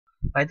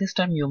By this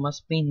time you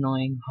must be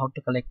knowing how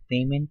to collect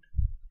payment,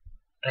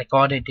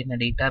 record it in a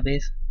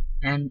database,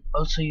 and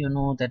also you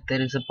know that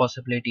there is a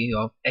possibility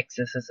of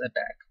XSS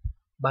attack.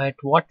 But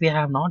what we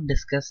have not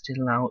discussed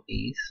till now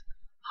is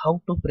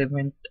how to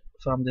prevent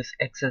from this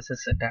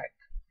XSS attack.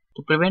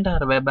 To prevent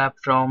our web app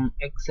from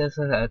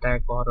XSS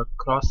attack or a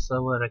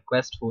cross-server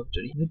request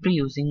forgery, we'll be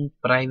using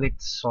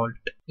private salt.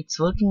 Its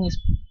working is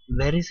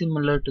very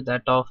similar to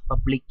that of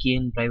public key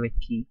and private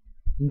key.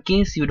 In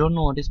case you don't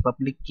know what is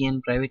public key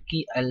and private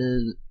key,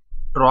 I'll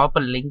drop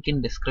a link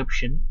in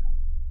description.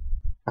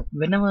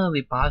 Whenever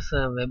we pass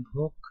a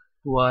webhook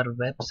to our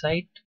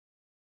website,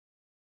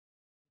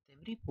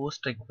 every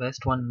post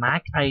request one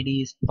MAC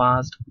ID is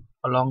passed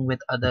along with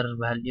other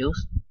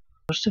values.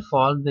 First of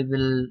all, we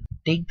will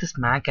take this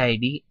MAC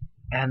ID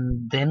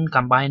and then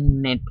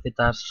combine it with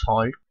our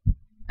salt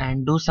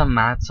and do some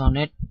maths on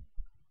it.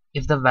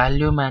 If the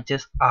value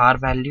matches our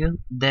value,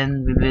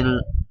 then we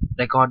will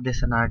record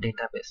this in our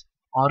database,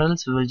 or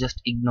else we will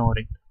just ignore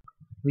it.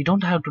 We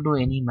don't have to do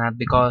any math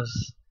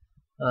because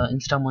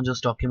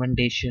Instamojo's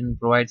documentation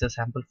provides a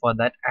sample for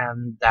that,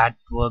 and that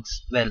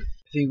works well.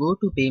 If you go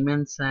to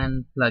payments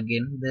and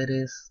plugin, there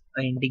is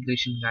an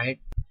integration guide.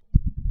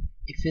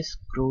 If you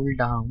scroll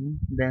down,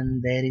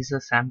 then there is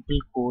a sample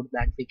code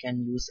that we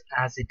can use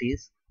as it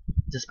is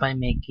just by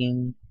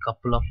making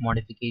couple of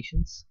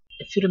modifications.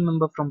 If you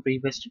remember from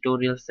previous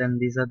tutorials, then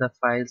these are the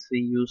files we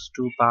use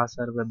to pass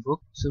our webhook.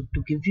 So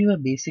to give you a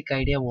basic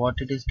idea what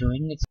it is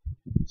doing,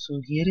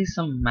 so here is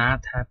some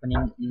math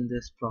happening in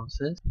this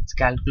process. It's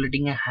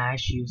calculating a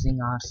hash using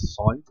our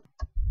salt.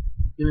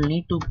 You'll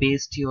need to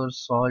paste your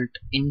salt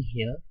in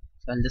here.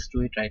 So I'll just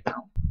do it right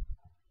now.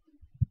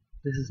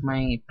 This is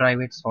my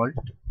private salt.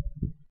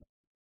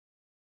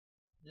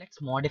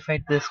 Let's modify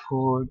this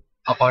code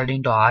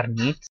according to our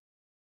needs.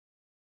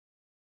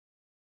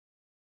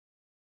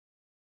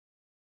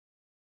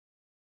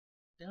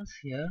 It tells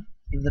here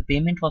if the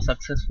payment was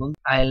successful,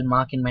 I'll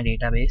mark in my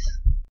database.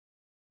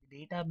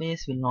 The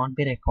database will not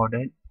be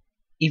recorded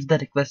if the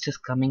request is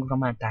coming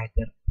from an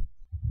attacker.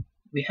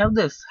 We have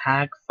this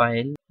hack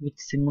file which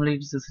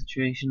simulates the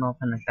situation of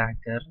an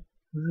attacker.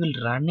 We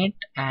will run it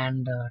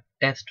and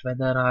test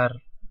whether our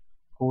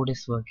code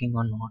is working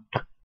or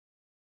not.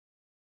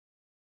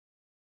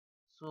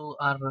 So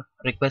our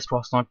request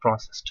was not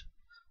processed.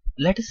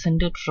 Let us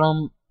send it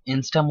from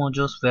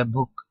Instamojo's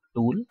webhook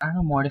tool. I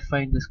have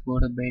modified this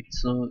code a bit,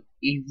 so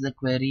if the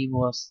query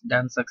was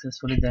done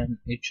successfully, then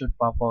it should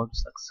pop out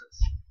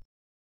success.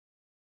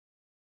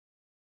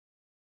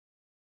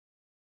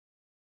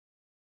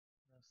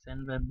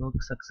 Send webhook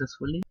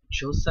successfully, it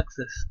shows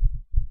success.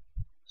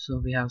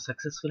 So we have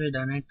successfully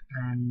done it,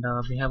 and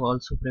we have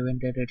also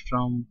prevented it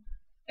from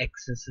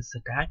XSS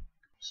attack.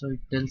 So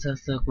it tells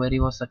us the query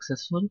was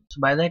successful.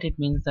 So by that it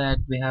means that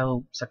we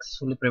have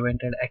successfully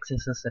prevented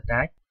XSS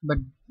attack. But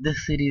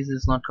this series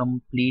is not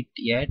complete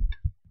yet.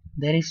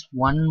 There is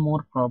one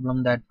more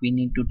problem that we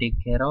need to take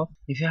care of.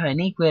 If you have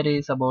any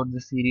queries about the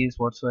series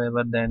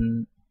whatsoever,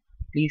 then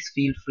please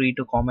feel free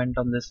to comment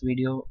on this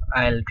video.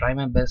 I'll try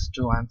my best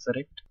to answer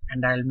it,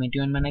 and I'll meet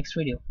you in my next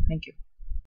video. Thank you.